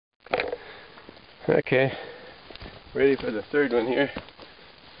Okay, ready for the third one here.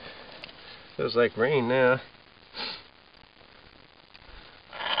 Feels like rain now.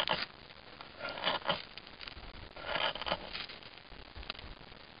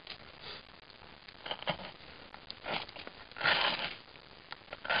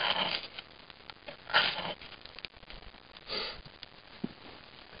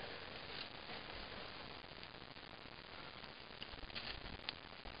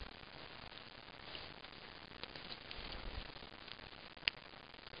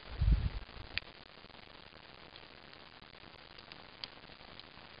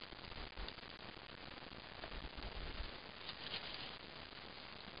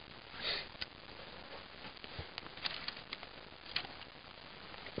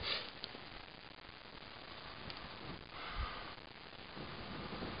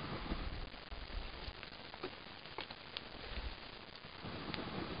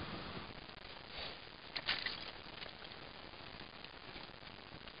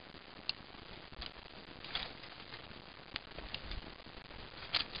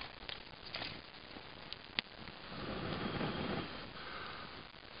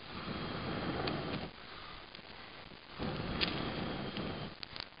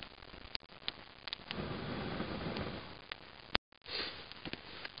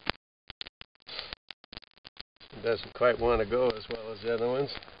 It doesn't quite want to go as well as the other ones.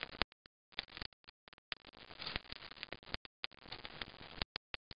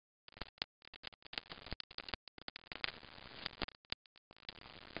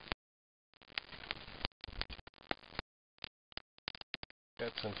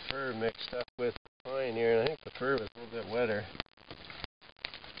 Got some fur mixed up with pine here, and I think the fur was a little bit wetter.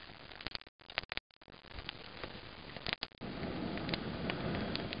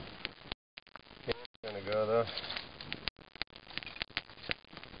 Okay, it's gonna go though.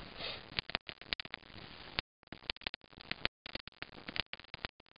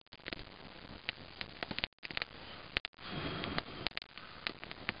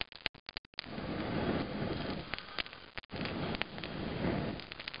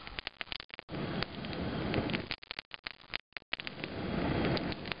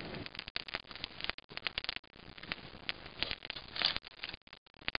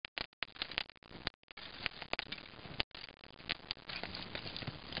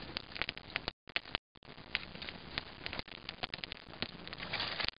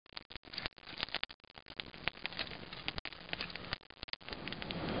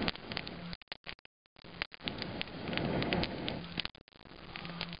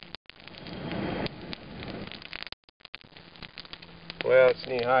 Well, it's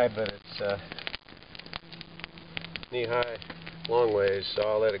knee-high, but it's knee-high long ways, so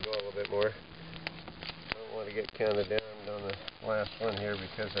I'll let it go a little bit more. I don't want to get counted down on the last one here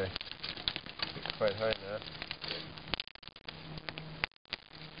because it's quite high now.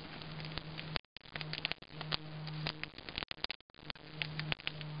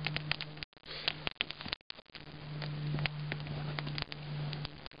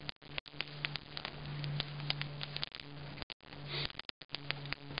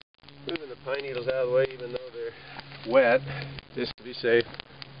 Moving the pine needles out of the way even though they're wet, just to be safe.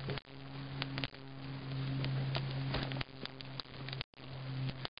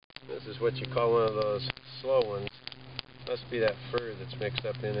 This is what you call one of those slow ones. Must be that fur that's mixed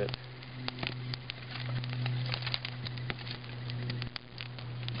up in it.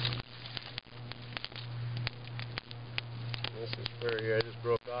 This is fur here. I just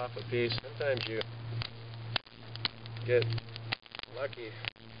broke off a piece. Sometimes you get lucky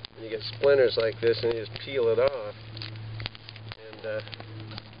and you get splinters like this and you just peel it off. And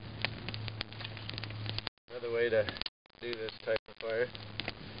another way to do this type of fire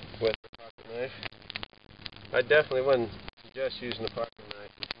with the pocket knife. I definitely wouldn't suggest using the pocket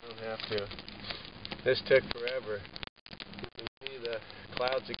knife if you don't have to. This took forever. You can see the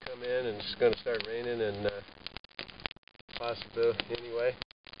clouds that come in and it's going to start raining and possibly anyway.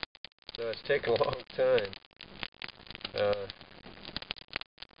 So it's taken a long time.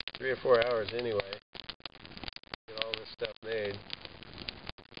 3 or 4 hours anyway, to get all this stuff made.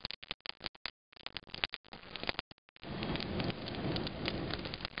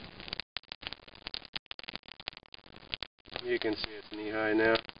 You can see it's knee-high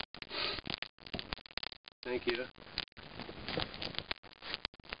now. Thank you.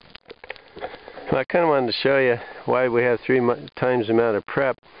 Well, I kind of wanted to show you why we have 3 times the amount of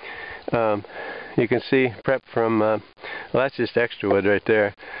prep. You can see prep from, well, that's just extra wood right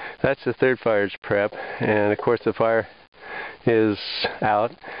there. That's the third fire's prep, and of course the fire is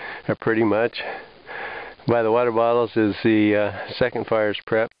out, or pretty much. By the water bottles is the second fire's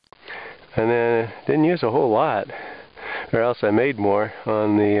prep. And then didn't use a whole lot, or else I made more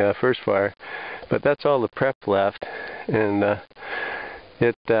on the first fire. But that's all the prep left, and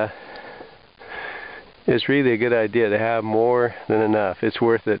it's really a good idea to have more than enough. It's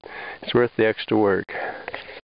worth it. It's worth the extra work.